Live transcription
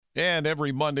And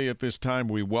every Monday at this time,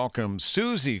 we welcome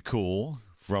Suzie Cool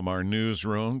from our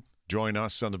newsroom. Join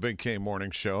us on the Big K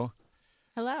Morning Show.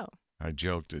 Hello. I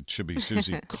joked it should be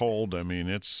Suzie Cold. I mean,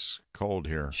 it's cold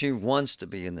here. She wants to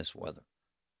be in this weather.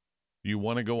 You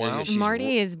want to go out?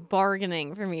 Marty is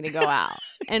bargaining for me to go out.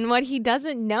 And what he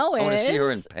doesn't know is... I want to see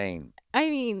her in pain. I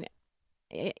mean,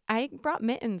 I brought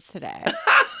mittens today.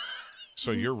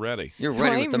 So you're ready. You're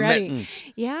ready with the mittens.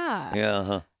 Yeah.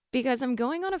 Yeah. Because I'm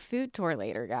going on a food tour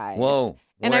later, guys. Whoa.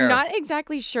 And I'm not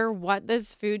exactly sure what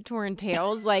this food tour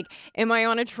entails. Like, am I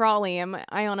on a trolley? Am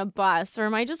I on a bus? Or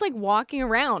am I just, like, walking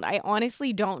around? I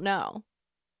honestly don't know.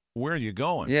 Where are you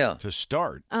going? Yeah. To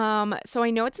start? So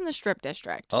I know it's in the Strip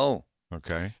District. Oh.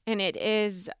 Okay. And it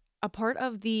is a part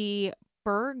of the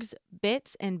Berg's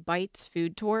Bits and Bites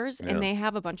food tours. Yeah. And they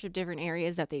have a bunch of different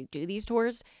areas that they do these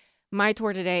tours. My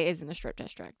tour today is in the Strip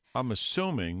District. I'm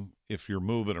assuming if you're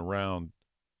moving around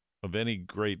of any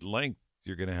great length,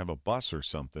 you're going to have a bus or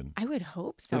something. I would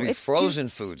hope so. Maybe It's frozen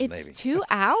foods, maybe. It's 2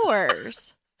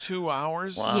 hours. 2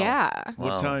 hours? Wow. Yeah.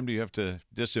 What time do you have to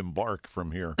disembark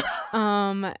from here?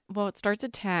 Well, it starts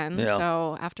at 10. Yeah.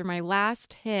 So after my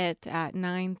last hit at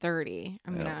 9:30,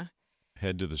 I'm gonna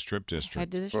Head to the Strip District.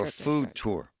 head to the For Strip a food District.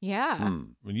 tour. Yeah.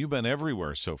 Well, you've been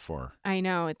everywhere so far. I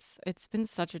know it's been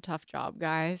such a tough job,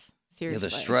 guys. Yeah, Seriously.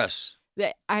 the stress.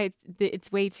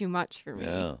 It's way too much for me.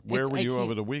 Yeah. Where were you over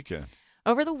the the weekend?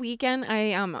 Over the weekend,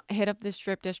 I hit up the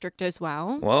Strip District as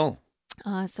well. Whoa.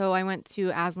 So I went to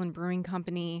Aslan Brewing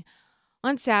Company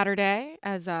on Saturday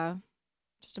as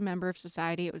just a member of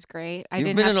society. It was great.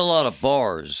 You've been in a lot of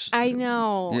bars. I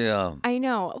know. Yeah. I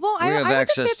know. Well, We I have went to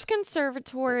access- Phipps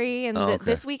Conservatory, and Oh, okay.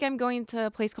 this week I'm going to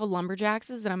a place called Lumberjacks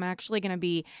that I'm actually going to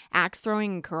be axe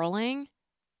throwing and curling.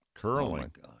 Curling. Oh, my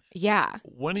gosh. Yeah.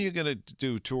 When are you going to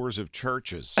do tours of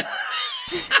churches?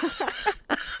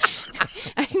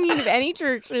 I mean, if any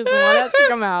churches want us to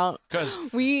come out, Because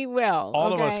we will.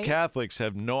 all of us okay? Catholics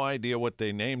have no idea what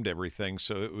they named everything,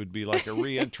 so it would be like a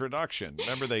reintroduction.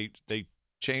 Remember, they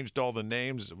changed all the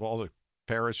names of all the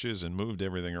parishes and moved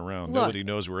everything around. Look, Nobody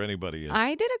knows where anybody is.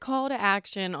 I did a call to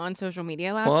action on social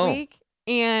media last Whoa. week,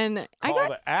 and I Call got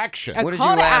to action. a What did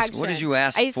call you to ask? action. What did you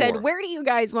ask I for? said, "Where do you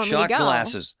guys want Shot me to go?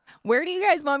 glasses. Where do you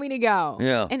guys want me to go?"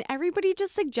 Yeah. And everybody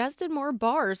just suggested more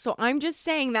bars. So I'm just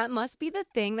saying that must be the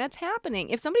thing that's happening.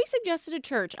 If somebody suggested a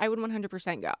church, I would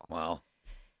 100% go. Wow.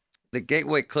 The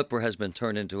Gateway Clipper has been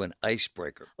turned into an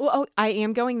icebreaker. Well, I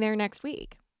am going there next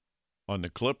week. On the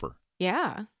Clipper.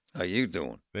 Yeah. How you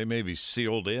doing? They may be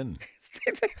sealed in.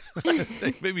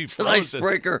 They may be It's an frozen.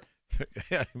 icebreaker.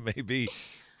 Yeah, it may be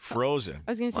frozen.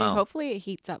 I was going to say, Wow. hopefully it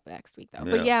heats up next week, though.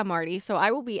 Yeah. But yeah, Marty, so I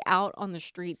will be out on the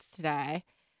streets today.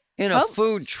 In a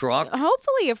food truck.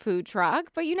 Hopefully a food truck,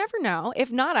 but you never know. If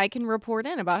not, I can report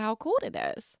in about how cold it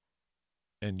is.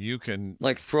 And you can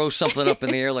Like throw something up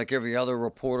in the air like every other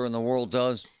reporter in the world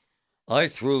does. I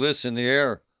threw this in the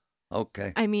air.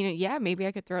 Okay. I mean, yeah, maybe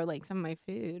I could throw like some of my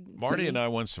food. Marty and I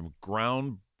want some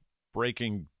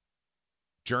groundbreaking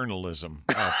journalism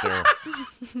out there.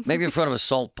 Maybe in front of a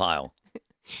salt pile.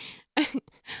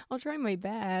 I'll try my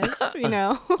best, you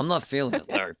know. I'm not feeling it,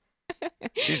 Larry.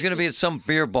 She's going to be at some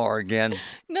beer bar again.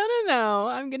 No.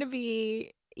 I'm going to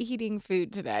be eating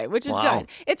food today, which is Wow. good.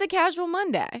 It's a casual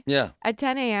Monday. Yeah. At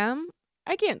 10 a.m.,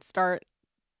 I can't start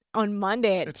on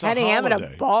Monday at It's a 10 a.m. at a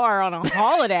holiday. bar on a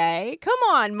holiday. Come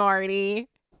on, Marty.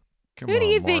 Come Who do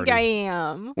on, you think Marty. I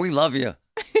am? We love you.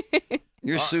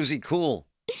 You're Suzie Cool.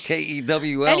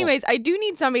 Kewl. Anyways, I do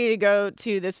need somebody to go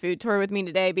to this food tour with me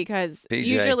today because PJ.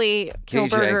 usually PJ.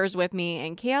 Kilberger's with me,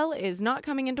 and Kale is not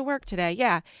coming into work today.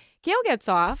 Yeah, Kale gets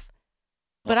off,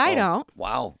 but I Uh-oh. don't.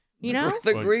 Wow. You know?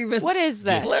 The Well, grievance. What is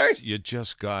this? Larry, You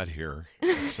just got here.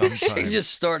 she Sometimes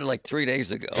just started like 3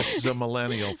 days ago. this is a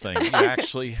millennial thing. You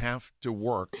actually have to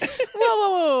work.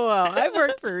 Whoa. I've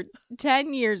worked for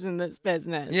 10 years in this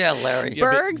business. Yeah, Larry. Yeah,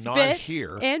 but Berg's not Bits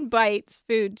here. and Bites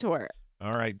food tour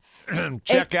All right.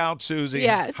 Check It's- out Suzie.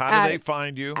 yes, How do they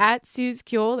find you? at Suzie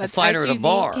Cool. That's find her at a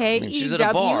bar. I mean, she's at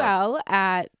a bar.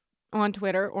 Kewl on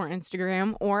Twitter or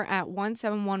Instagram, or at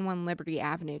 1711 Liberty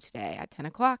Avenue today at 10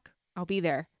 o'clock. I'll be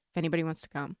there if anybody wants to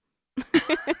come.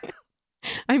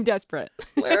 I'm desperate.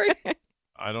 Larry.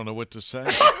 I don't know what to say.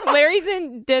 Larry's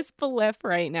in disbelief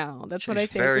right now. That's what I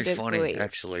She's say very for funny, disbelief.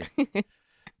 actually.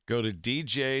 Go to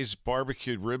DJ's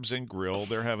Barbecued Ribs and Grill.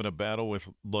 They're having a battle with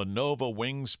Lenovo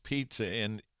Wings Pizza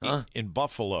in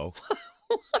Buffalo.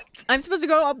 I'm supposed to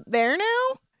go up there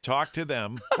now? Talk to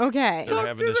them. Okay. They're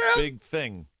having this big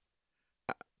thing.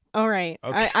 All right.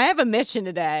 Okay. I have a mission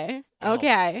today. Oh.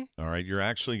 Okay. All right, you're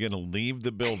actually going to leave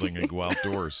the building and go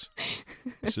outdoors.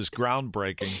 This is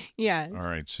groundbreaking. Yes. All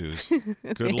right, Suze.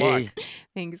 Good luck.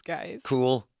 Thanks, guys.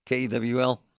 Cool. Kewl.